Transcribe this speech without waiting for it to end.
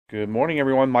Good morning,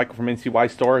 everyone. Michael from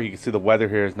NCY Store. You can see the weather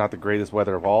here is not the greatest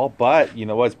weather of all, but you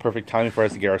know what? It's perfect timing for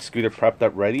us to get our scooter prepped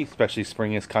up ready, especially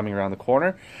spring is coming around the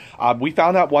corner. We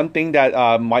found out one thing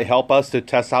that might help us to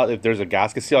test out if there's a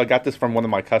gasket seal. I got this from one of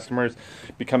my customers,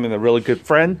 becoming a really good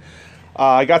friend.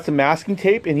 I got some masking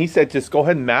tape, and he said just go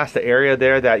ahead and mask the area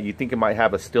there that you think it might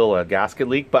have still a gasket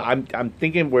leak. But I'm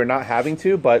thinking we're not having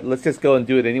to, but let's just go and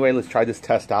do it anyway. Let's try this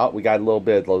test out. We got a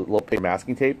little paper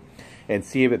masking tape, and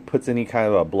see if it puts any kind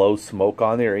of a blow smoke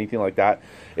on there or anything like that.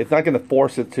 It's not going to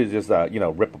force it to just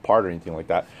rip apart or anything like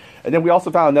that. And then we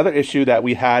also found another issue that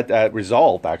we had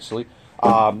resolved actually.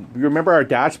 You remember our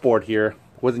dashboard here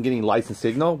wasn't getting lights and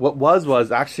signal. What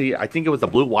was actually, I think it was the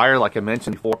blue wire, like I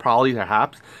mentioned before, probably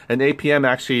perhaps. And APM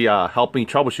actually helped me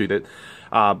troubleshoot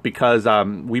it because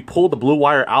we pulled the blue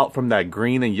wire out from that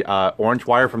green and orange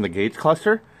wire from the gauge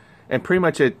cluster, and pretty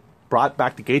much it brought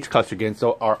back the gauge cluster again.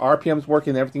 So our RPM's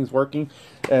working, everything's working.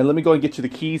 And let me go and get you the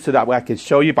keys so that way I can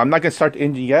show you. But I'm not going to start the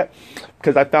engine yet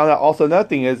because I found out also another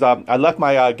thing is I left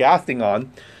my gas thing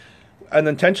on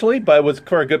unintentionally, but it was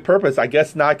for a good purpose. I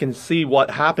guess now I can see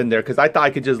what happened there because I thought I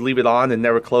could just leave it on and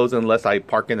never close it unless I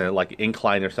park in a like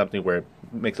incline or something where it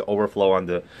makes an overflow on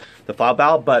the foul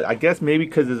valve. But I guess maybe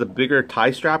because it's a bigger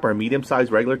tie strap or a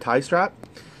medium-sized regular tie strap,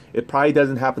 it probably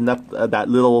doesn't have enough of that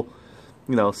little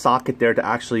socket there to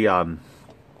actually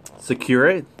secure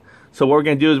it. So what we're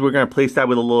going to do is we're going to place that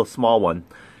with a little small one,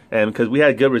 and because we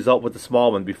had a good result with the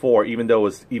small one before, even though it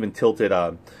was even tilted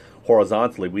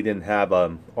horizontally, we didn't have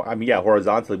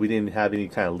horizontally we didn't have any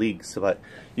kind of leaks. But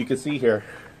you can see here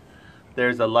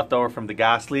there's a leftover from the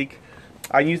gas leak.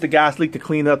 I used the gas leak to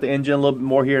clean up the engine a little bit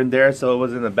more here and there, so it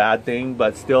wasn't a bad thing,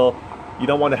 but still you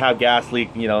don't want to have gas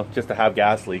leak just to have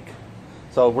gas leak.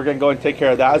 So we're going to go and take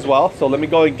care of that as well. So let me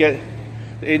go and get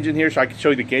the engine here so I can show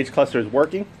you the gauge cluster is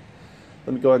working.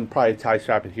 Let me go ahead and probably tie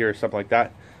strap it here or something like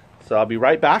that. So I'll be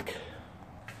right back.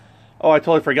 Oh, I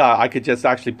totally forgot. I could just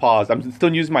actually pause. I'm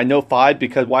still using my Note 5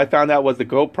 because what I found out was the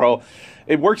GoPro,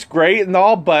 it works great and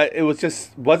all, but it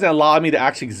wasn't allowing me to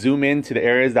actually zoom into the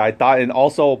areas that I thought. And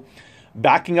also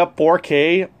backing up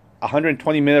 4K,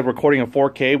 120-minute recording of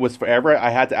 4K was forever. I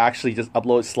had to actually just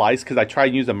upload slice because I tried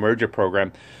to use a merger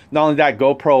program. Not only that,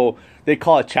 GoPro, they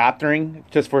call it chaptering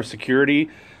just for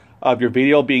security of your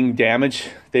video being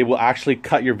damaged. They will actually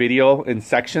cut your video in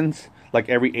sections, like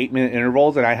every 8-minute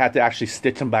intervals, and I had to actually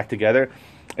stitch them back together.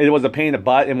 It was a pain in the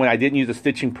butt, and when I didn't use a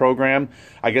stitching program,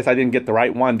 I guess I didn't get the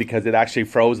right one because it actually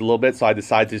froze a little bit, so I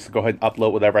decided to just go ahead and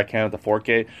upload whatever I can with the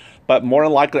 4K. But more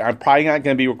than likely, I'm probably not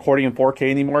going to be recording in 4K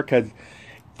anymore because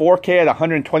 4K at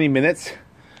 120 minutes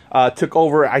took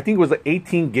over, I think it was like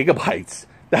 18 gigabytes.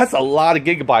 That's a lot of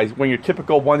gigabytes when your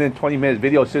typical 120-minute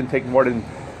video shouldn't take more than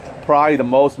probably the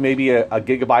most maybe a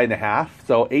gigabyte and a half.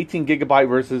 So 18 gigabyte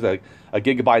versus a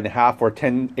gigabyte and a half for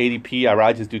 1080p. I'd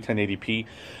rather just do 1080p.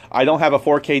 I don't have a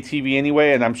 4K TV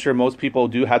anyway, and I'm sure most people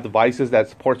do have devices that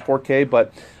supports 4K,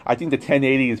 but I think the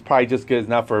 1080 is probably just good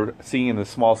enough for seeing in the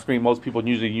small screen. Most people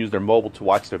usually use their mobile to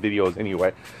watch their videos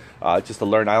anyway, just to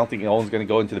learn. I don't think anyone's going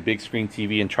to go into the big screen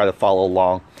TV and try to follow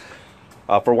along.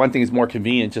 For one thing, it's more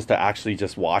convenient just to actually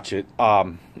just watch it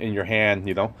in your hand,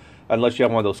 unless you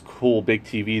have one of those cool big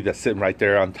TV that's sitting right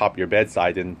there on top of your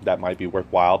bedside, and that might be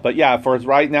worthwhile. But yeah, for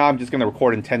right now, I'm just going to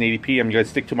record in 1080p. I'm going to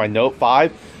stick to my Note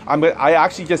 5. I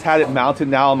actually just had it mounted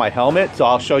now on my helmet, so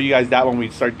I'll show you guys that when we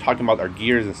start talking about our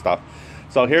gears and stuff.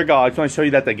 So here we go. I just want to show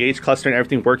you that the gauge cluster and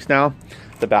everything works now.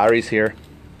 The battery's here.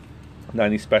 Not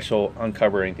any special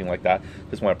uncover or anything like that.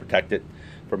 Just want to protect it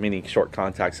from any short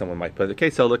contact someone might put. Okay,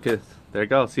 so look at, there you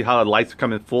go. See how the lights are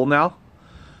coming full now?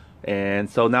 And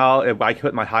so now if I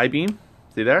put my high beam,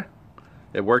 see there?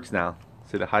 It works now.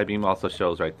 See, the high beam also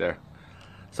shows right there.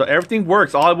 So everything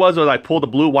works. All it was I pulled the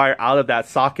blue wire out of that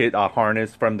socket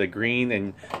harness from the green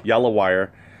and yellow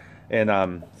wire.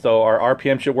 And so our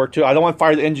RPM should work too. I don't want to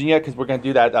fire the engine yet because we're going to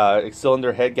do that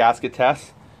cylinder head gasket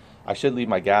test. I should leave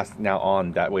my gas now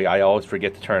on. That way I always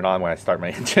forget to turn it on when I start my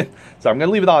engine. So I'm going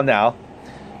to leave it on now.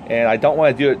 And I don't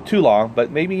want to do it too long,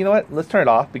 but maybe, you know what, let's turn it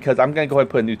off because I'm going to go ahead and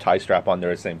put a new tie strap on there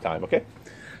at the same time, okay?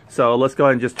 So let's go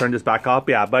ahead and just turn this back off.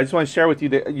 Yeah, but I just want to share with you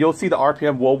that you'll see the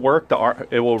RPM will work.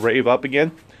 It will rave up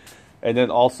again. And then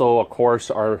also, of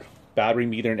course, our battery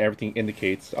meter and everything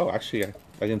indicates. Oh, actually, I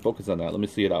didn't focus on that. Let me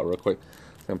see it out real quick.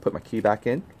 I'm going to put my key back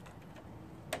in.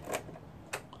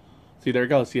 See, there you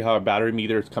go. See how our battery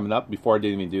meter is coming up? Before I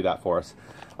didn't even do that for us.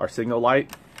 Our signal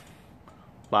light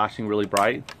flashing really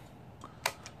bright.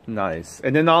 Nice.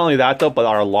 And then not only that though, but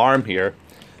our alarm here.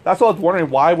 That's what I was wondering,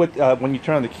 why would when you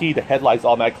turn on the key, the headlights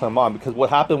automatically come on? Because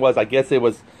what happened was, I guess it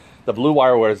was the blue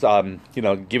wire was, you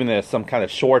know, giving it some kind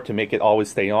of short to make it always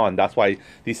stay on. That's why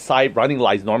these side running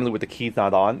lights, normally with the keys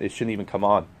not on, it shouldn't even come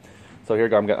on. So here we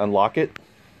go, I'm gonna unlock it.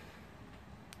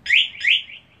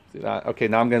 See that? Okay,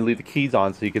 now I'm gonna leave the keys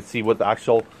on so you can see what the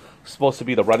actual, supposed to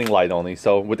be the running light only.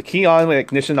 So with the key on, when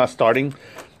ignition not starting,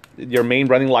 your main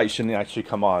running light shouldn't actually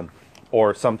come on.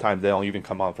 Or sometimes they don't even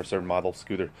come on for certain model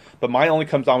scooter. But mine only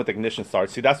comes on with the ignition start.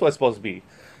 See, that's what it's supposed to be.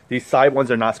 These side ones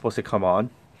are not supposed to come on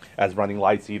as running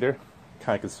lights either.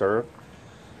 Kind of conserve.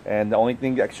 And the only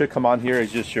thing that should come on here is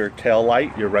just your tail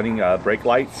light, your running brake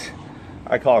lights.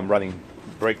 I call them running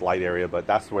brake light area, but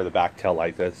that's where the back tail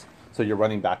light is. So your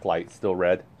running back light still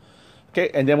red. Okay,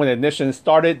 and then when the ignition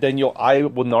started, then I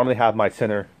will normally have my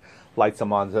center lights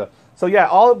on. So yeah,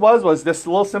 all it was this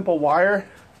little simple wire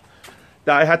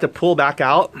that I had to pull back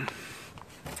out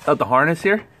of the harness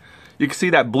here. You can see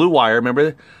that blue wire,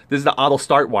 remember? This is the auto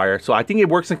start wire. So I think it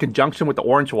works in conjunction with the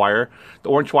orange wire. The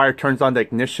orange wire turns on the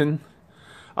ignition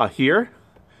here.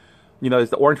 You know,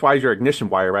 the orange wire is your ignition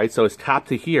wire, right? So it's tapped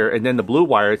to here, and then the blue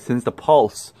wire sends the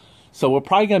pulse. So we're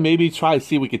probably gonna maybe try to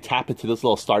see if we could tap it to this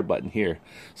little start button here.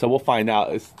 So we'll find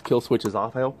out. Is kill switch is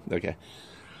off, I hope? Okay.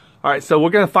 All right, so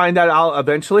we're gonna find that out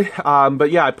eventually.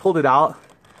 But yeah, I pulled it out.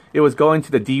 It was going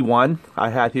to the D1 I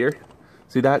had here.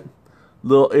 See that?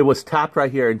 It was tapped right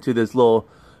here into this little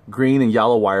green and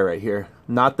yellow wire right here.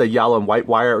 Not the yellow and white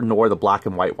wire, nor the black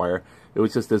and white wire. It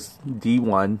was just this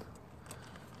D1. You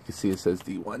can see it says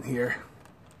D1 here.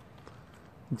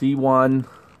 D1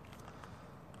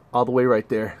 all the way right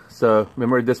there. So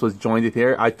remember, this was jointed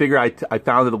here. I figure I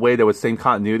found it a way that was same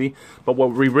continuity. But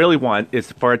what we really want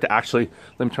is for it to actually,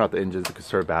 let me turn off the engines to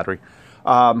conserve battery.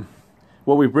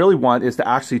 What we really want is to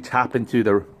actually tap into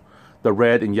the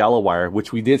red and yellow wire,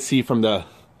 which we did see from the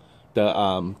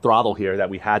throttle here that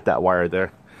we had that wire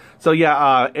there. So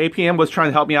yeah, APM was trying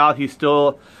to help me out. He's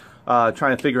still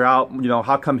trying to figure out, you know,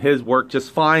 how come his worked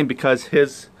just fine, because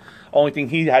his only thing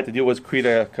he had to do was create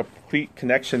a complete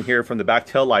connection here from the back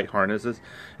tail light harnesses.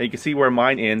 And you can see where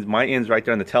mine ends. Mine ends right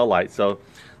there on the tail light. So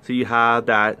you have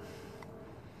that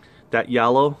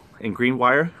yellow and green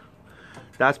wire.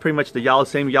 That's pretty much the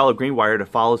same yellow green wire that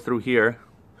follows through here.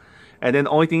 And then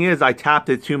the only thing is I tapped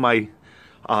it to my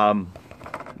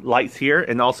lights here,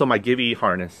 and also my GY6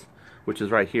 harness, which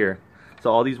is right here. So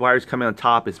all these wires coming on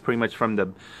top is pretty much from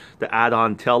the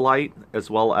add-on tail light as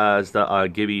well as the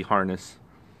GY6 harness.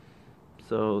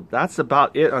 So that's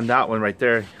about it on that one right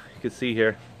there. You can see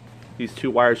here, these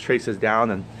two wires traces down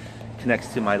and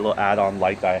connects to my little add-on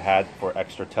light that I had for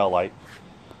extra tail light.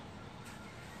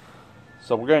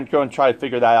 So we're going to go and try to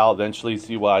figure that out eventually,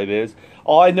 see what it is.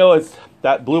 All I know is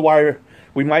that blue wire,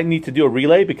 we might need to do a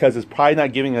relay because it's probably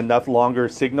not giving enough longer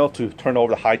signal to turn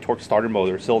over the high torque starter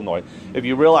motor solenoid. If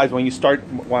you realize when I start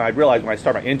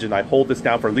my engine, I hold this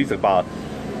down for at least about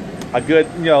a good,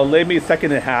 you know, maybe a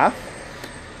second and a half.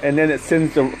 And then it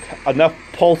sends enough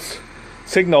pulse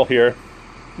signal here,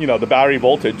 you know, the battery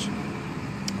voltage,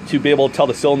 to be able to tell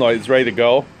the solenoid it's ready to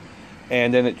go.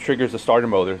 And then it triggers the starter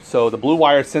motor. So the blue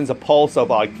wire sends a pulse of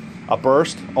like a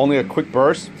burst, only a quick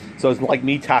burst. So it's like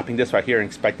me tapping this right here and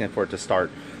expecting for it to start.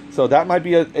 So that might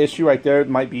be an issue right there. It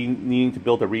might be needing to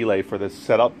build a relay for this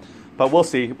setup, but we'll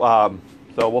see. So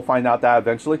we'll find out that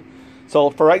eventually. So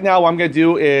for right now, what I'm gonna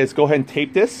do is go ahead and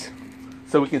tape this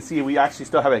so we can see if we actually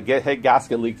still have a head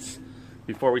gasket leaks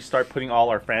before we start putting all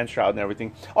our fan shroud and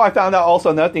everything. Oh, I found out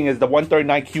also another thing is the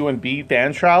 139 QMB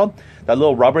fan shroud, that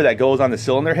little rubber that goes on the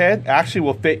cylinder head, actually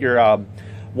will fit your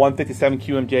 157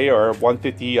 QMJ or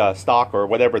 150 stock or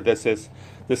whatever this is.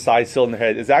 This size cylinder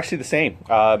head is actually the same.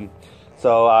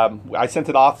 So I sent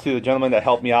it off to the gentleman that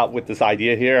helped me out with this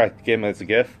idea here. I gave him as a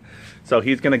gift. So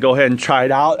he's gonna go ahead and try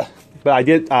it out. But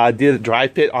I did a dry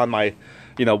fit on my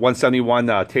 171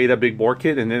 Tata big bore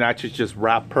kit, and then actually just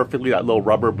wrap perfectly that little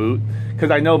rubber boot, because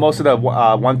I know most of the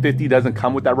 150 doesn't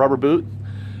come with that rubber boot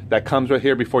that comes right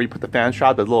here before you put the fan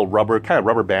shroud, the little rubber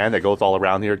band that goes all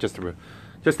around here just to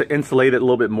insulate it a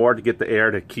little bit more, to get the air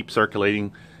to keep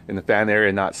circulating in the fan area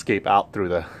and not escape out through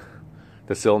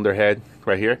the cylinder head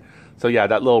right here. So yeah,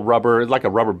 that little rubber is like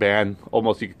a rubber band,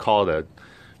 almost you could call it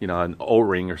an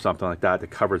O-ring or something like that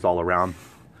covers all around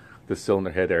the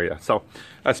cylinder head area. So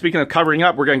speaking of covering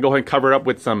up, we're going to go ahead and cover it up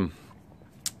with some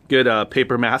good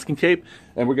paper masking tape,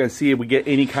 and we're going to see if we get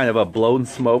any kind of a blown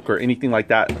smoke or anything like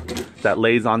that that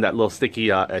lays on that little sticky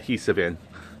adhesive in.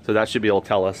 So that should be able to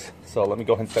tell us. So let me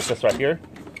go ahead and set this right here,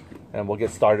 and we'll get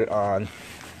started on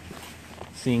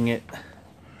seeing it.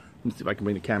 Let me see if I can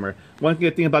bring the camera. One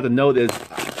good thing about the Note is,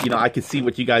 I can see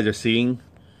what you guys are seeing,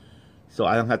 so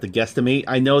I don't have to guesstimate.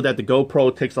 I know that the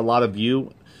GoPro takes a lot of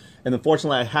view, and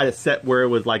unfortunately I had it set where it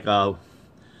was like a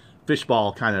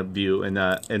fishball kind of view, and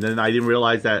then I didn't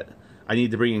realize that I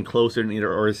need to bring in closer in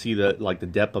order to see the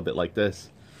depth of it like this.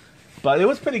 But it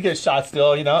was pretty good shot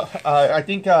still, you know. I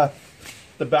think the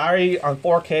battery on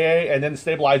 4K and then the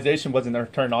stabilization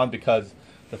wasn't turned on because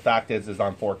the fact is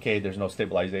on 4K there's no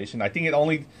stabilization. I think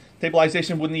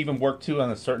stabilization wouldn't even work too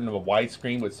on a certain of a wide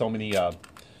screen with so many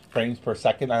frames per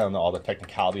second. I don't know all the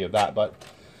technicality of that, but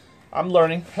I'm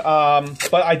learning.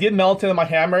 But I did melt it in my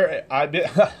helmet,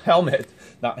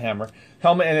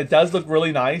 and it does look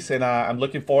really nice. And I'm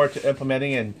looking forward to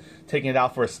implementing and taking it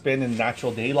out for a spin in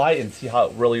natural daylight and see how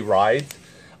it really rides.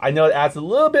 I know it adds a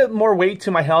little bit more weight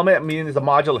to my helmet. I mean, it's a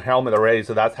modular helmet already,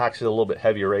 so that's actually a little bit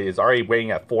heavier already. It's already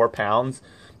weighing at 4 pounds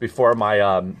before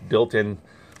my built-in,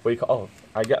 before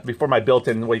my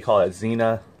built-in,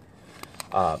 Xena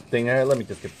thing there. Let me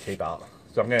just get the tape out.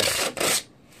 So I'm gonna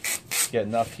get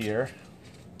enough here.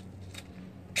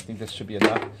 I think this should be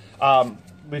enough.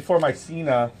 Before my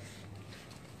Xena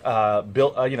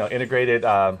integrated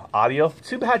audio.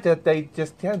 Too bad that they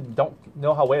just don't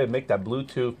know how to make that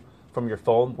Bluetooth from your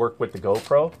phone work with the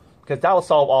GoPro, because that will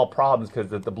solve all problems. Because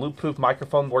if the Bluetooth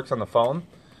microphone works on the phone,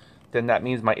 then that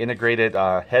means my integrated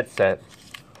headset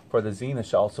for the Xena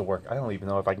should also work. I don't even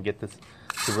know if I can get this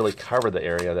to really cover the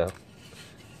area though.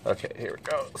 Okay, here we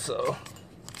go. So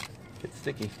it's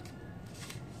sticky.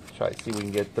 Try to see if we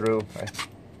can get through.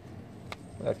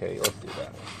 Okay, let's do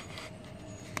that.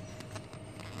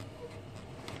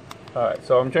 Alright,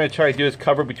 so I'm trying to do is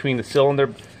cover between the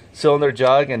cylinder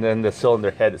jug and then the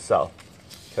cylinder head itself,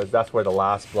 because that's where the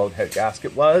last blown head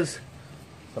gasket was.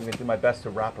 So I'm going to do my best to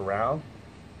wrap around,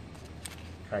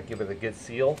 try to give it a good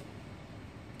seal.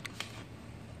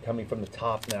 Coming from the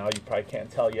top now, you probably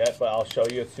can't tell yet, but I'll show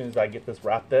you as soon as I get this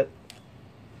wrapped bit.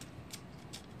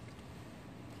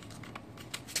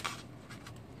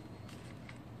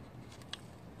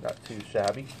 Not too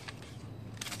shabby.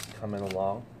 Coming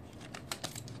along.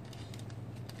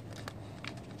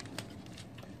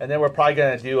 And then we're probably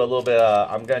going to do a little bit,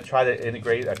 I'm going to try to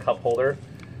integrate a cup holder.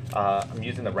 I'm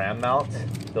using the ram mount,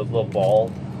 those little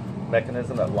ball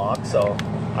mechanism that locks. So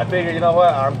I figure, you know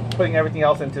what, I'm putting everything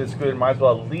else into the scooter, might as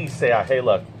well at least say, hey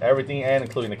look, everything and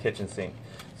including the kitchen sink.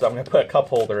 So I'm going to put a cup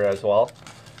holder as well.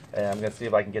 And I'm going to see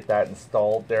if I can get that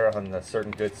installed there on a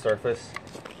certain good surface.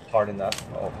 Hard enough.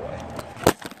 Oh boy.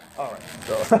 Alright,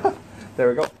 so there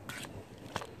we go.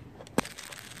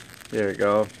 There we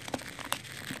go.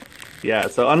 Yeah,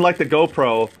 so unlike the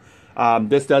GoPro,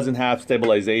 this doesn't have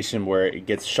stabilization where it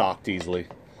gets shocked easily.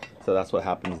 So that's what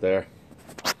happens there.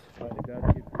 But it does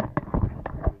give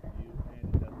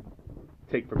and it doesn't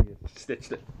take for me to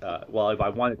stitch it. Well, if I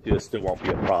wanted to, it still won't be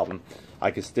a problem.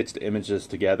 I can stitch the images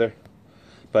together.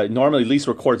 But normally, at least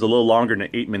records a little longer than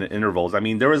 8-minute intervals. I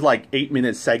mean, there was like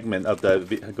 8-minute segment of the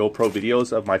GoPro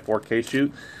videos of my 4K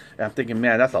shoot. And I'm thinking,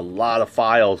 man, that's a lot of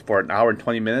files for an hour and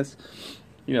 20 minutes.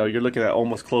 You know, you're looking at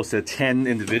almost close to 10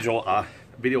 individual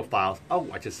video files. Oh,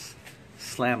 I just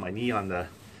slammed my knee on the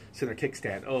center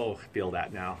kickstand. Oh, I feel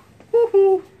that now.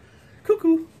 Woohoo!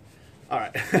 Cuckoo! All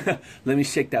right, let me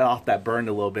shake that off. That burned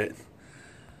a little bit.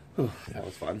 Whew, that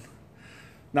was fun.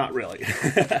 Not really.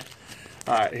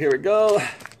 All right, here we go.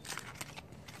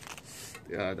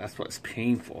 That's what's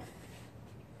painful.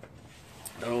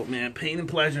 Oh man, pain and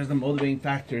pleasure is the motivating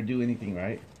factor to do anything,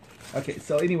 right? Okay,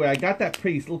 so anyway, I got that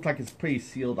pretty, looks like it's pretty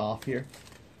sealed off here.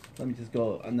 Let me just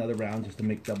go another round just to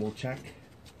make double check.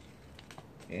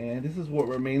 And this is what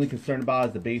we're mainly concerned about,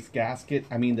 is the base gasket.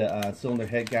 I mean the cylinder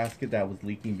head gasket that was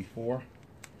leaking before.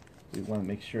 We want to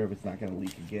make sure it's not going to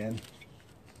leak again.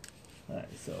 Alright,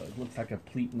 so it looks like a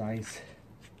complete nice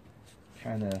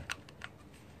kind of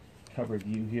covered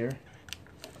view here.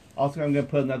 Also, I'm going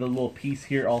to put another little piece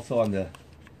here also on the,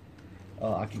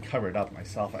 I can cover it up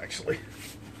myself actually.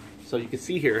 So you can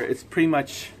see here, it's pretty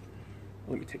much,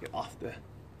 let me take it off the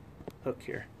hook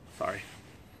here, sorry.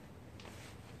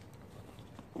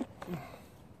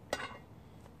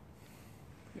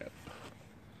 Yep.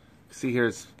 See here,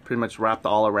 it's pretty much wrapped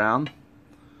all around.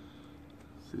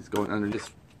 So it's going under this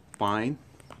fine.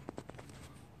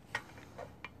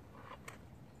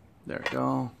 There we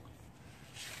go.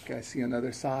 You guys see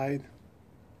another side?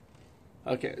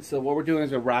 Okay, so what we're doing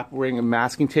is we're wrapping a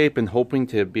masking tape and hoping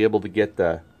to be able to get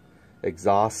the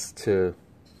exhaust to,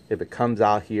 if it comes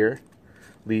out here,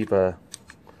 leave an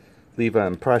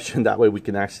impression. That way we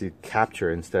can actually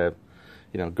capture instead of,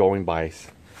 you know, going by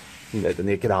the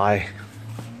naked eye.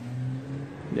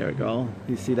 There we go.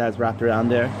 You see that's wrapped around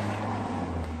there.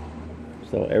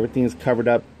 So everything is covered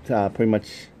up pretty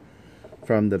much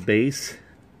from the base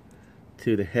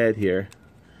to the head here.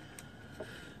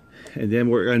 And then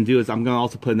what we're going to do is I'm going to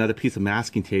also put another piece of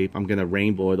masking tape. I'm going to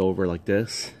rainbow it over like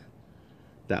this.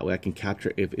 That way I can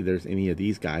capture if there's any of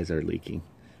these guys that are leaking.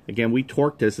 Again, we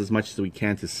torque this as much as we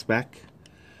can to spec.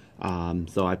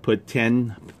 So I put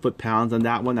 10 foot-pounds on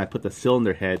that one. I put the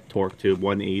cylinder head torque to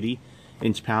 180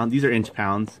 inch-pound. These are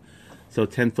inch-pounds. So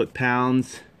 10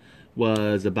 foot-pounds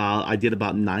was about, I did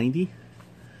about 90,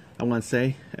 I want to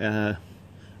say.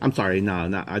 I'm sorry,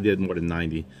 no, I did more than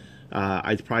 90.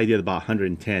 I probably did about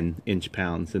 110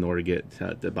 inch-pounds in order to get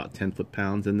to about 10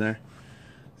 foot-pounds in there.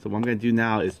 So what I'm going to do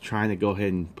now is trying to go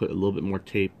ahead and put a little bit more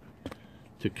tape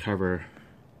to cover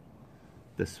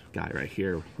this guy right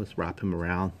here. Let's wrap him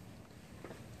around.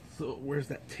 So where's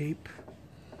that tape?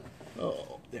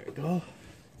 Oh, there we go.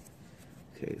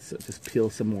 Okay, so just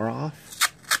peel some more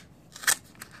off.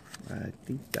 I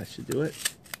think that should do it.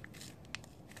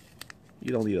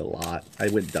 You don't need a lot. I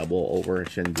went double over. I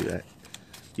shouldn't do that.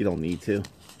 You don't need to.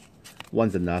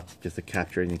 One's enough just to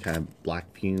capture any kind of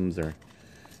black fumes or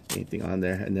anything on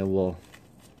there, and then we'll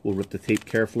rip the tape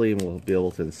carefully and we'll be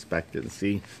able to inspect it and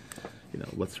see, you know,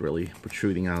 what's really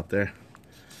protruding out there.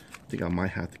 I think I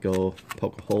might have to go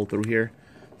poke a hole through here.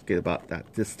 Get about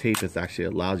that. This tape is actually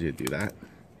allows you to do that,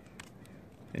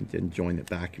 and then join it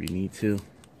back if you need to.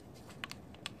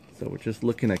 So we're just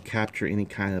looking to capture any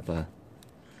kind of a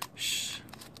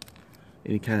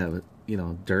you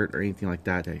know, dirt or anything like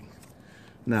that.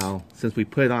 Now, since we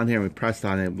put it on here and we pressed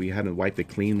on it, we haven't wiped it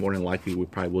clean. More than likely, we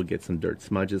probably will get some dirt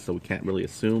smudges, so we can't really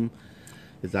assume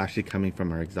it's actually coming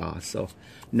from our exhaust. So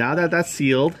now that that's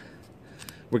sealed,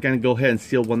 we're going to go ahead and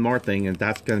seal one more thing, and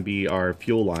that's going to be our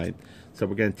fuel line. So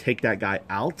we're going to take that guy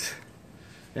out,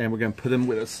 and we're going to put him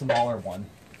with a smaller one,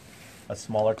 a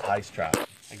smaller tie strap.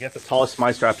 I guess the tallest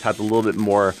tie straps have a little bit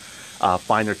more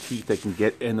finer teeth. They can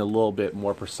get in a little bit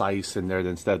more precise in there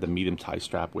instead of the medium tie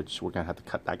strap, which we're going to have to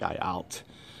cut that guy out.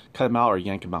 Cut him out or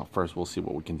yank him out first. We'll see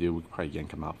what we can do. We can probably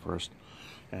yank him out first.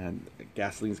 And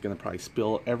gasoline is going to probably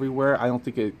spill everywhere. I don't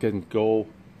think it can go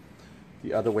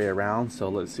the other way around, so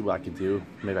let's see what I can do.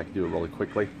 Maybe I can do it really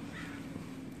quickly.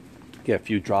 Get a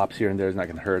few drops here and there. It's not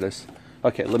going to hurt us.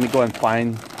 Okay, let me go and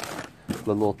find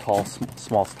the little tall,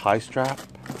 small tie strap.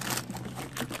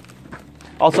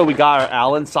 Also, we got our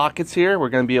Allen sockets here. We're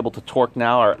going to be able to torque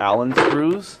now our Allen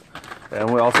screws.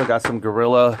 And we also got some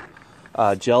Gorilla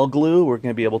gel glue. We're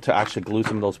going to be able to actually glue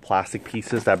some of those plastic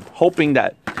pieces. I'm hoping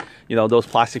that, you know, those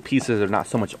plastic pieces are not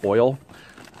so much oil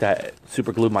that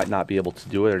super glue might not be able to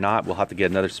do it or not. We'll have to get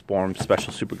another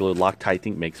special super glue. Loctite, I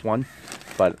think, makes one,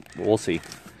 but we'll see.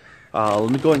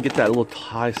 Let me go and get that little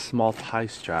small tie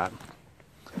strap.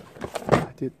 I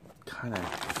did kind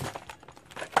of...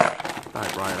 I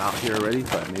brought it out here already,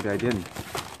 but maybe I didn't.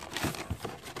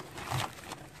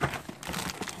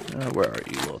 Where are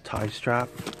you, little tie strap?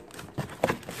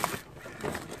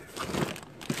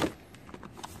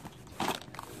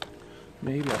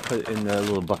 Maybe I put it in the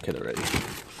little bucket already.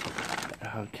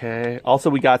 Okay. Also,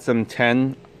 we got some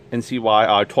 10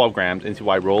 NCY, 12 grams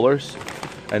NCY rollers,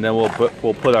 and then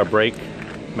we'll put our brake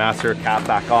master cap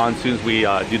back on as soon as we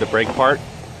do the brake part.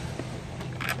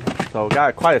 So we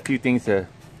got quite a few things to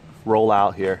roll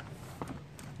out here.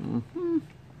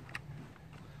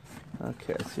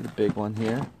 Okay, I see the big one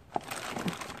here.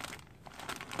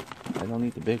 I don't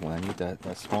need the big one, I need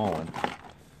that small one.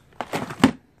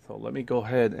 So let me go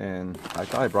ahead and, I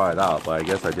thought I brought it out, but I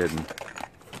guess I didn't.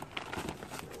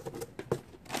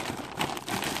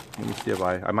 Let me see if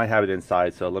I might have it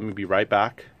inside, so let me be right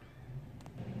back.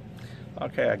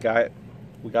 Okay, I got it.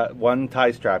 We got one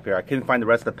tie strap here. I couldn't find the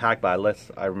rest of the pack, but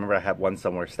I remember I had one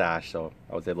somewhere stashed, so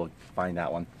I was able to find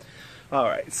that one. All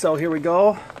right, so here we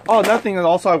go. Oh, another thing that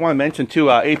also I want to mention too,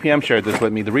 APM shared this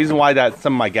with me. The reason why that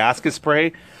some of my gasket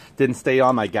spray didn't stay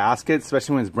on my gasket,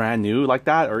 especially when it's brand new like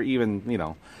that, or even, you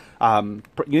know,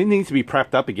 it needs to be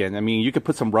prepped up again. I mean, you could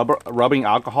put some rubbing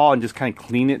alcohol and just kind of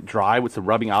clean it dry with some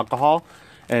rubbing alcohol.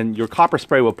 And your copper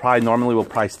spray will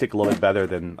probably stick a little bit better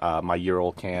than my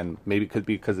year-old can. Maybe it could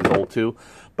be because it's old too.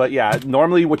 But yeah,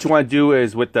 normally what you want to do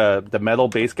is with the metal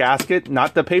base gasket,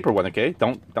 not the paper one, okay?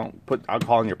 Don't put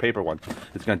alcohol in your paper one.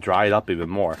 It's going to dry it up even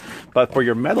more. But for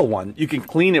your metal one, you can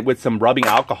clean it with some rubbing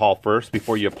alcohol first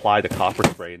before you apply the copper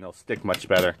spray, and it'll stick much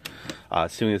better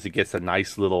as soon as it gets a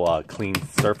nice little clean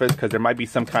surface, because there might be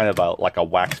some kind of like a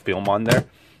wax film on there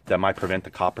that might prevent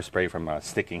the copper spray from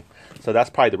sticking. So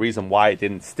that's probably the reason why it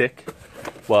didn't stick,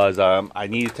 was I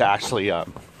needed to actually,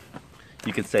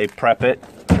 you could say, prep it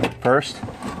first.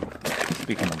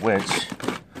 Speaking of which,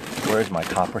 where's my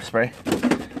copper spray?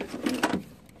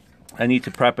 I need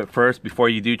to prep it first before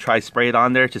you do try spray it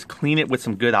on there. Just clean it with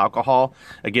some good alcohol.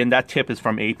 Again, that tip is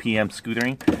from APM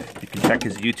Scootering. You can check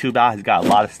his YouTube out. He's got a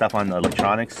lot of stuff on the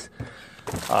electronics.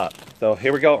 So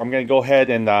here we go. I'm going to go ahead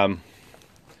and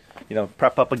you know,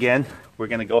 prep up again. We're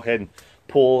going to go ahead and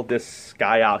pull this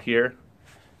guy out here,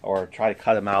 or try to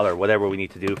cut him out, or whatever we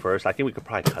need to do first. I think we could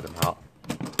probably cut him out.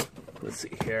 Let's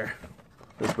see here.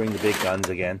 Let's bring the big guns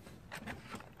again.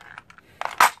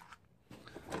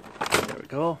 There we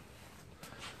go.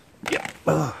 Yeah.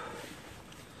 Ugh.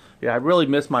 Yeah, I really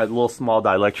miss my little small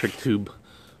dielectric tube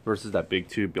versus that big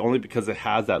tube, only because it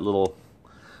has that little,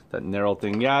 that narrow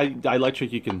thing. Yeah,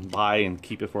 dielectric you can buy and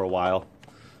keep it for a while,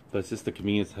 but it's just the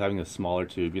convenience of having a smaller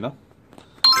tube, you know?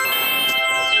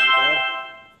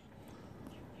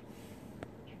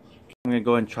 I'm gonna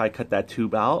go ahead and try cut that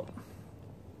tube out.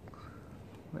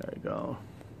 There we go.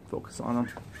 Focus on them.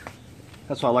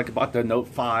 That's what I like about the Note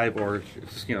 5, or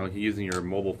just, you know, using your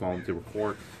mobile phone to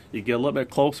record. You get a little bit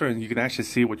closer and you can actually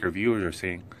see what your viewers are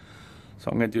seeing. So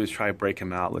what I'm gonna do is try to break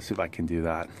him out. Let's see if I can do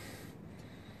that.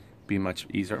 Be much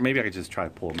easier. Maybe I could just try to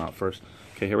pull him out first.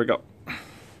 Okay, here we go.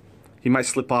 He might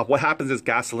slip off. What happens is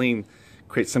gasoline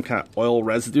creates some kind of oil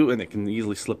residue and it can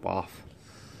easily slip off.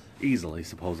 Easily,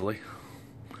 supposedly.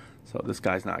 So this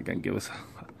guy's not gonna give us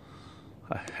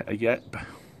a yet. So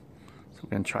we're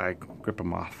gonna try to grip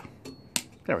him off.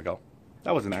 There we go.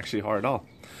 That wasn't actually hard at all.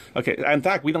 Okay, in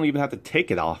fact, we don't even have to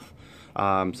take it off.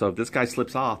 So if this guy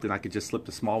slips off, then I could just slip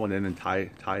the small one in and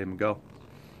tie him and go.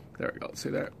 There we go. See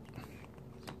there?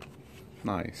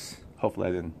 Nice. Hopefully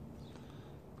I didn't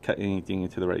cut anything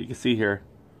into the right. You can see here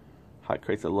how it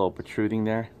creates a little protruding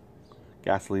there.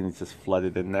 Gasoline is just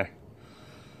flooded in there.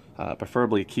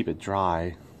 Preferably keep it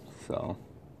dry. So,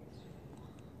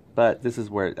 but this is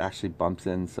where it actually bumps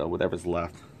in. So whatever's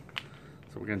left.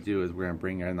 So what we're gonna do is we're gonna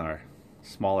bring in our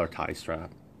smaller tie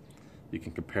strap. You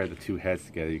can compare the two heads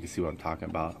together. You can see what I'm talking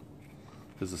about.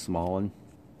 This is a small one,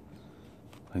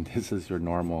 and this is your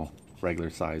normal, regular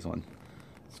size one.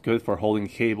 It's good for holding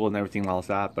cable and everything else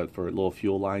that, but for little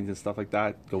fuel lines and stuff like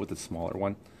that, go with the smaller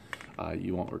one.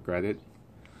 You won't regret it.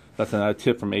 That's another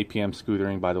tip from APM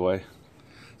scootering, by the way.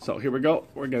 So here we go.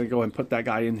 We're gonna go and put that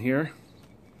guy in here,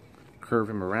 curve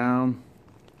him around.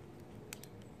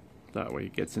 That way he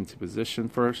gets into position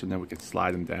first, and then we can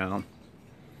slide him down.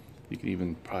 You can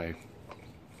even probably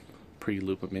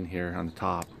pre-loop him in here on the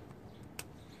top.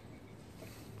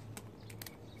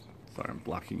 Sorry, I'm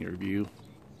blocking your view.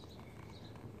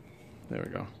 There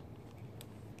we go.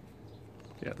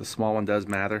 Yeah, the small one does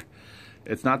matter.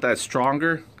 It's not that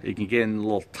stronger. You can get in a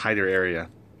little tighter area,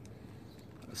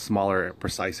 a smaller,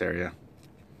 precise area,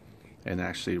 and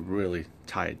actually really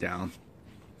tie it down.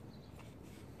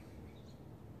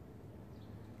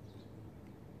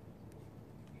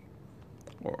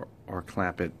 Or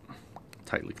clamp it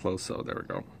tightly close. So there we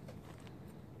go.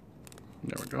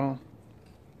 There we go.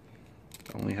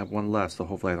 I only have one left, so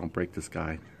hopefully I don't break this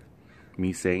guy.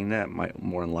 Me saying that might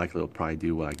more than likely will probably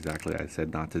do what exactly I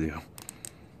said not to do.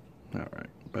 Alright,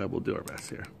 but we'll do our best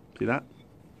here. See that?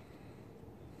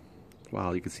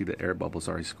 Wow, you can see the air bubbles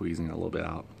already squeezing a little bit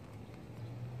out.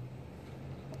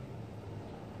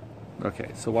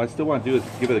 Okay, so what I still want to do is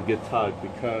give it a good tug,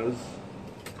 because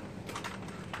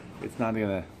it's not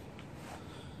gonna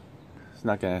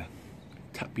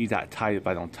be that tight if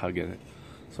I don't tug at it.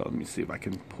 So let me see if I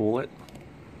can pull it.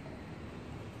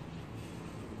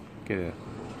 Get an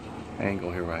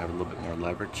angle here where I have a little bit more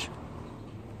leverage.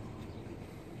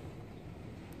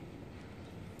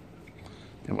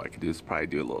 And what I can do is probably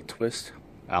do a little twist,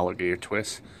 alligator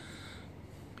twist.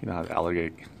 You know how the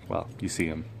alligator, well, you see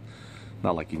him.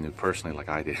 Not like you knew personally like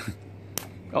I did.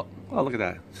 Oh, look at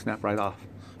that. Snap right off.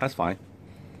 That's fine.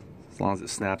 As long as it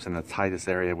snaps in the tightest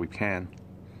area we can,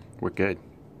 we're good.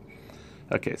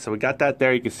 Okay, so we got that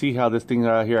there. You can see how this thing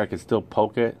right here, I can still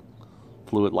poke it.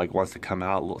 Fluid like wants to come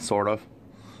out, a little, sort of.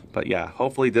 But yeah,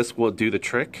 hopefully this will do the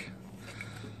trick.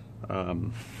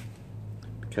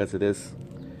 Because it's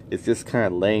just kind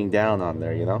of laying down on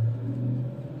there, you know.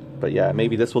 But yeah,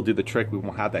 maybe this will do the trick. We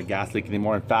won't have that gas leak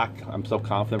anymore. In fact, I'm so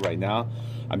confident right now,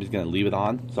 I'm just gonna leave it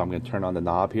on. So I'm gonna turn on the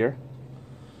knob here.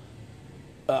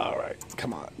 All right,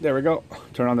 come on, there we go.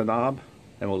 Turn on the knob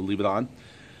and we'll leave it on.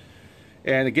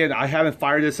 And again, I haven't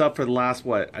fired this up for the last,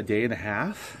 what, a day and a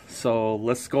half. So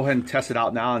let's go ahead and test it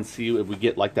out now and see if we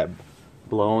get like that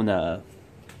blown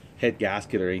head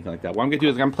gasket or anything like that. What I'm gonna do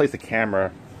is I'm gonna place the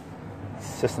camera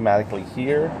systematically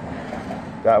here.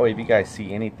 That way if you guys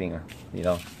see anything, you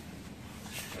know,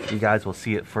 you guys will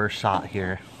see it first shot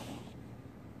here.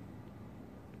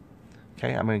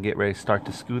 Okay, I'm gonna get ready to start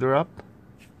the scooter up.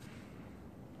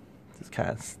 Just kind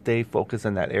of stay focused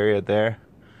in that area there.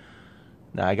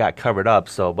 Now I got covered up,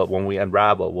 so but when we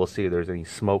unravel, we'll see if there's any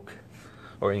smoke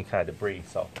or any kind of debris.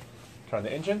 So turn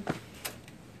the engine.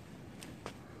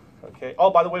 Okay.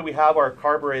 Oh, by the way, we have our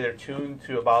carburetor tuned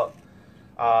to about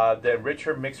the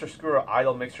enricher mixer screw or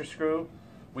idle mixer screw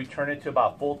we turned it to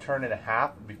about full turn and a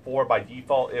half. Before, by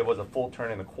default, it was a full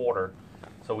turn and a quarter.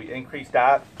 So we increased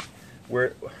that.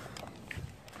 Here,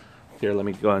 let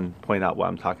me go and point out what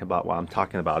I'm talking about while I'm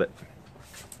talking about it.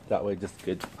 That way, just a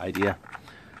good idea.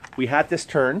 We had this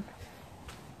turn.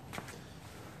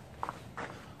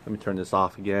 Let me turn this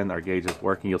off again. Our gauge is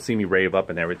working. You'll see me rave up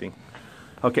and everything.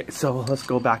 Okay, so let's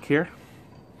go back here.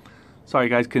 Sorry, you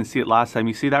guys couldn't see it last time.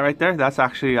 You see that right there? That's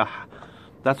actually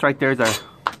that's right there.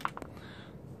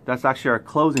 That's actually our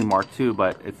closing mark too,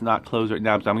 but it's not closed right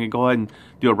now. So I'm gonna go ahead and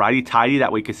do a righty-tighty.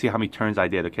 That way you can see how many turns I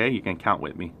did. Okay, you can count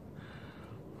with me.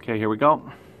 Okay, here we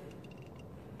go.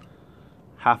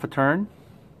 Half a turn.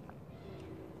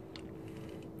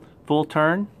 Full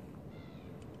turn.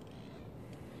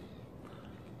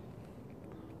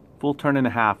 Full turn and a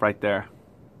half right there.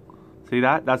 See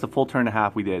that? That's a full turn and a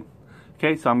half we did.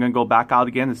 Okay, so I'm going to go back out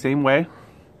again the same way.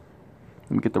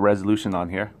 Let me get the resolution on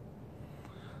here.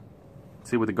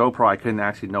 See, with the GoPro, I couldn't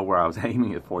actually know where I was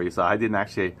aiming it for you, so I didn't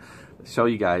actually show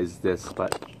you guys this,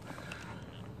 but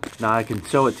now I can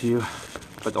show it to you.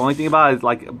 But the only thing about it is,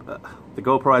 like, the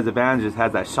GoPro has advantages,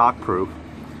 has that shock proof.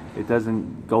 It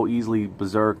doesn't go easily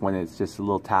berserk when it's just a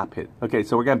little tap hit. Okay,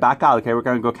 so we're going to back out. Okay, we're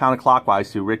going to go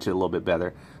counterclockwise to reach it a little bit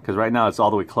better. Because right now it's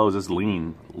all the way closed. It's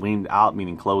lean. Leaned out,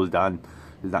 meaning closed done.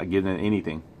 It's not giving it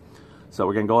anything. So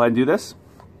we're going to go ahead and do this.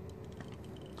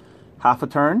 Half a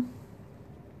turn.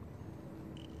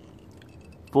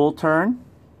 Full turn.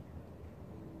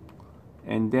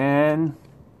 And then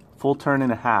full turn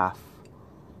and a half.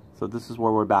 So this is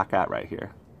where we're back at right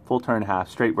here. Full turn and a half,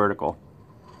 straight vertical.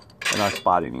 In our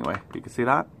spot anyway. You can see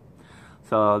that?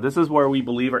 So this is where we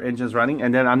believe our engine's running.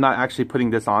 And then I'm not actually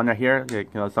putting this on right here. You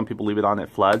know, some people leave it on, it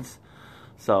floods.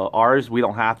 So ours, we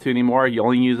don't have to anymore. You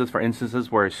only use this for instances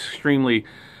where it's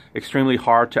extremely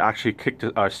hard to actually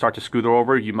start the scooter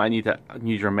over. You might need to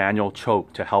use your manual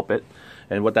choke to help it.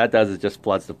 And what that does is just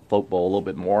floods the float bowl a little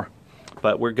bit more.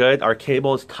 But we're good. Our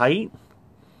cable is tight,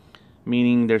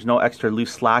 meaning there's no extra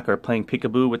loose slack or playing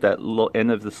peekaboo with that little end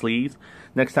of the sleeves.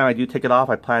 Next time I do take it off,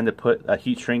 I plan to put a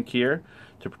heat shrink here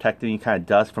to protect any kind of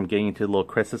dust from getting into the little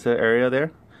crevice area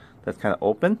there that's kind of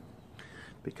open,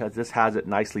 because this has it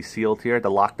nicely sealed here.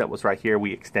 The lock that was right here,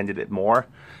 we extended it more.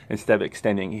 Instead of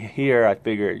extending here, I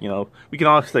figured, you know, we can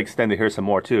also extend it here some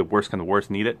more too, if worse come to worse,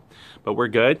 need it. But we're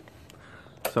good.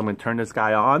 So I'm going to turn this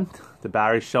guy on. The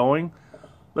battery's showing.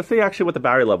 Let's see actually what the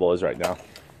battery level is right now.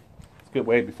 It's a good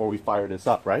way before we fire this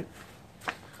up, right?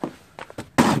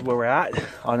 See where we're at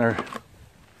on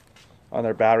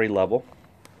our battery level.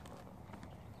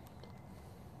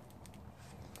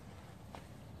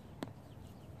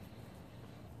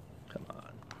 Come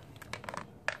on.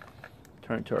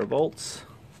 Turn to our volts.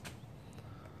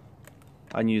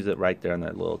 I use it right there on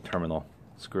that little terminal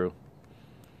screw.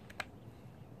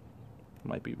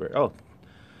 Might be very, oh,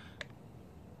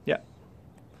 yeah,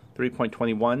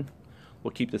 3.21.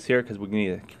 We'll keep this here because we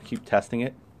need to keep testing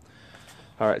it.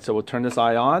 All right, so we'll turn this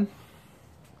eye on.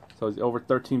 So it's over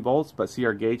 13 volts, but see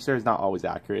our gauge there is not always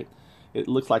accurate. It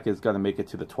looks like it's going to make it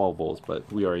to the 12 volts,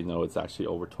 but we already know it's actually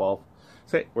over 12.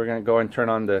 So we're going to go and turn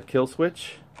on the kill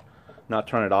switch. Not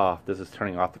turn it off. This is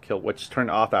turning off the kill, which turn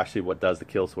off actually what does the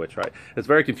kill switch, right? It's a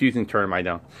very confusing term, I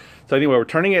know. So anyway, we're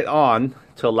turning it on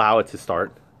to allow it to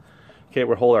start. Okay,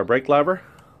 we'll hold our brake lever.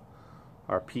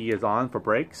 Our P is on for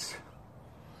brakes.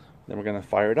 Then we're going to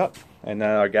fire it up. And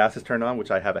then our gas is turned on,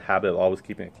 which I have a habit of always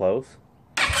keeping it closed.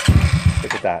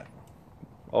 Look at that.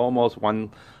 Almost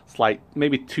one slight,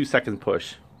 maybe 2 seconds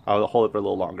push. I'll hold it for a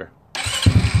little longer.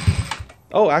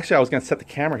 Oh, actually, I was going to set the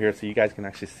camera here so you guys can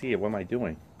actually see it. What am I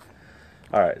doing?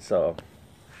 All right, so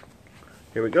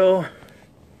here we go.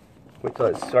 Wait till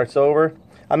it starts over.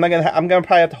 I'm gonna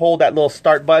probably have to hold that little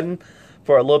start button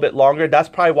for a little bit longer. That's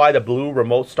probably why the blue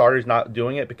remote starter is not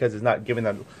doing it, because it's not giving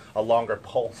a longer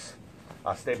pulse,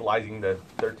 stabilizing the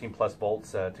 13 plus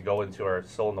volts to go into our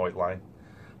solenoid line.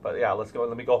 But yeah, let's go.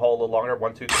 Let me go hold a little longer.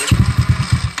 1, 2, 3.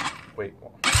 Wait.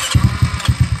 1, 2,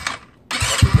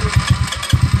 3.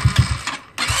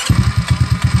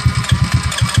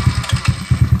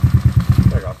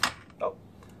 There you go. Oh,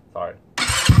 sorry.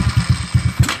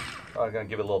 I'm gonna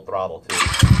give it a little throttle too.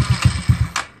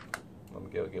 Let me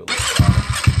give it a little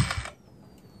throttle.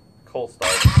 Cold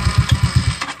start.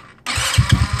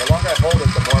 The longer I hold it,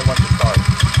 the more it wants to start.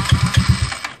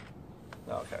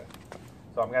 Okay.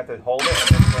 So I'm going to have to hold it and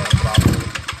then turn the throttle.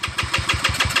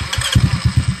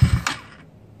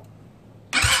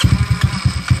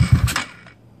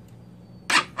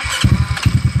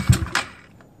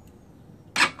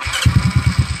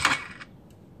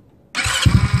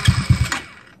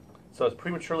 So it's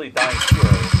prematurely dying too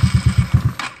early.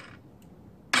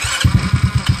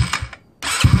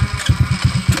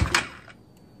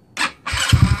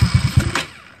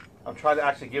 try to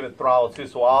actually give it throttle too.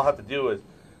 So all I'll have to do is,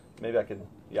 maybe I can,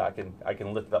 yeah, I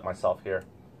can lift it up myself here.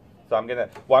 So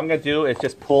what I'm gonna do is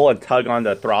just pull and tug on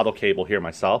the throttle cable here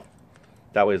myself.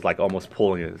 That way it's like almost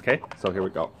pulling it, okay? So here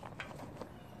we go.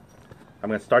 I'm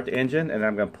gonna start the engine and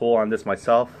I'm gonna pull on this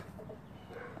myself.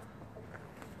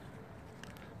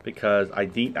 Because I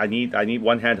need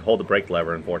one hand to hold the brake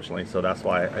lever, unfortunately. So that's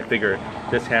why I figure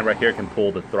this hand right here can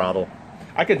pull the throttle.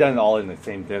 I could have done it all in the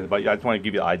same thing, but I just want to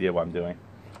give you an idea of what I'm doing.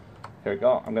 Here we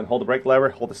go. I'm going to hold the brake lever,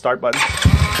 hold the start button.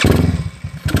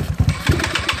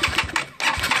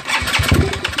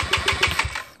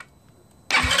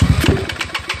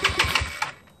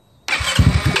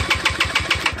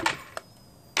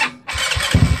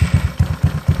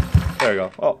 There we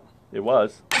go. Oh, it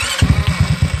was.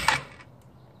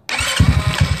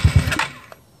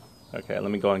 Okay,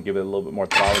 let me go and give it a little bit more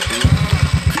throttle too.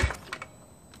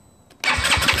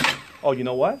 Oh, you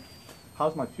know what?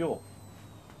 How's my fuel?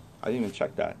 I didn't even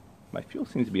check that. My fuel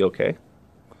seems to be okay.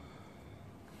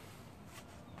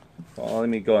 Well, let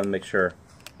me go and make sure,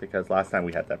 because last time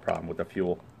we had that problem with the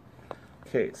fuel.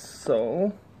 Okay,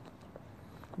 so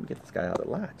let me get this guy out of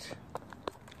the latch.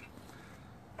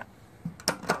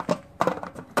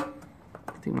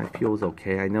 I think my fuel's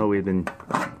okay. I know we've been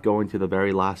going to the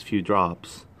very last few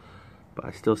drops, but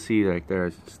I still see right there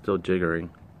it's still jiggering.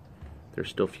 There's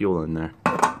still fuel in there.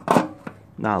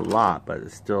 Not a lot, but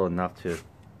it's still enough to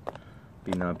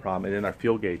be no problem. And then our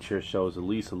fuel gauge here shows at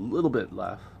least a little bit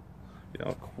left. You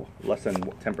know, less than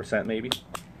 10% maybe.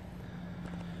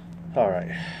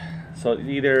 Alright. So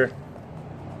either...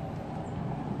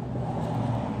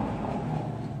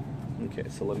 Okay,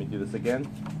 so let me do this again.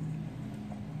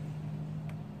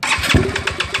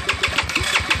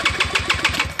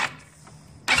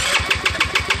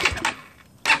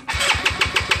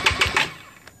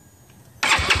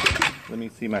 Let me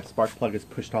see, my spark plug is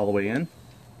pushed all the way in.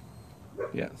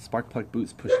 Yeah, spark plug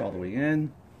boot's pushed all the way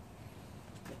in.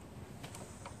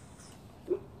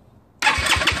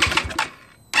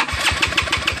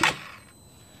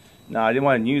 Now, I didn't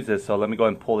want to use this, so let me go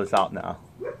ahead and pull this out now.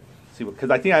 See, because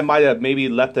I think I might have maybe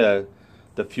left the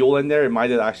fuel in there. It might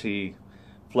have actually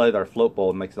flooded our float bowl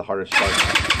and makes it harder to start.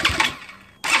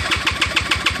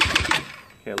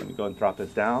 Okay, let me go and drop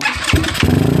this down.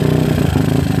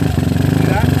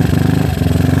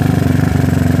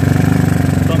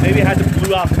 Maybe it had to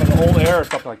blew out some of the old air or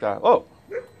something like that. Oh!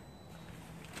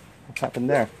 What's happened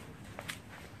there?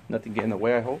 Nothing get in the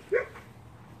way, I hope.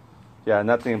 Yeah,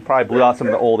 nothing. Probably blew out some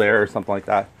of the old air or something like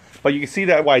that. But you can see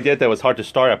that why I did that was hard to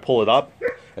start. I pull it up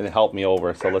and it helped me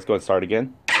over. So let's go and start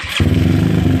again.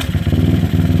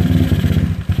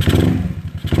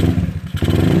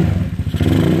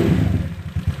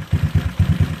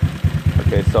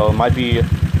 Okay, so it might be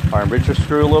our enricher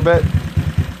screw a little bit.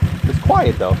 It's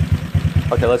quiet though.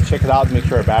 Okay, let's check it out to make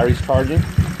sure our battery's charging.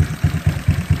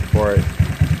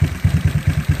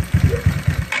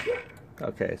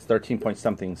 Okay, it's 13 point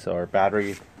something, so our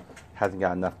battery hasn't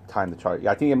got enough time to charge.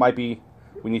 Yeah, I think it might be,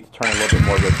 we need to turn a little bit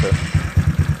more richer.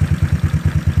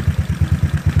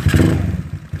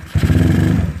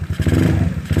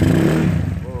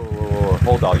 Whoa,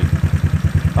 hold on.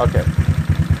 Okay.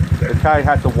 It kind of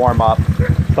has to warm up.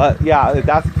 But yeah, if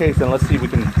that's the case, then let's see if we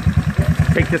can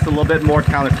take this a little bit more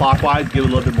counterclockwise, give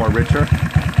it a little bit more richer.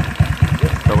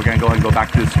 So we're going to go ahead and go back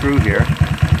to the screw here.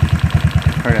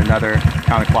 Turn another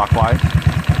counterclockwise.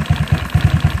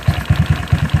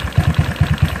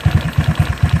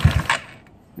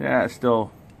 Yeah, it's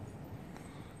still,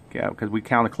 yeah, because we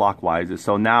counterclockwise it.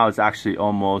 So now it's actually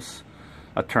almost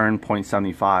a turn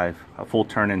 0.75, a full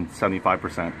turn in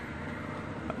 75%.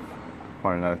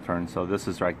 Or another turn. So this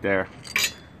is right there.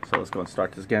 So let's go and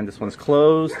start this again. This one's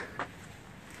closed.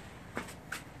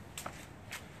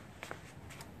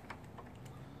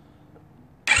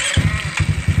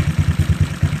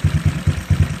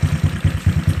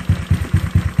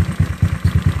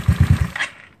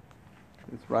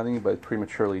 Running but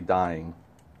prematurely dying.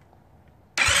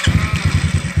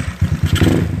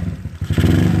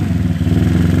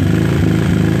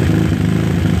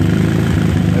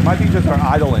 It might be just our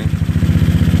idling.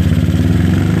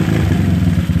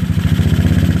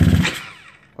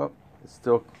 Oh, it's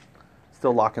still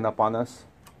locking up on us.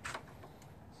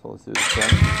 So let's do this again.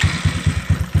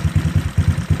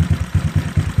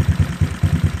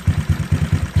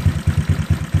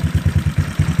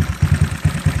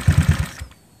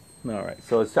 Alright,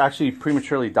 so it's actually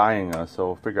prematurely dying us, so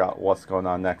we'll figure out what's going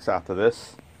on next after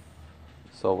this.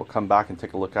 So we'll come back and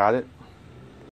take a look at it.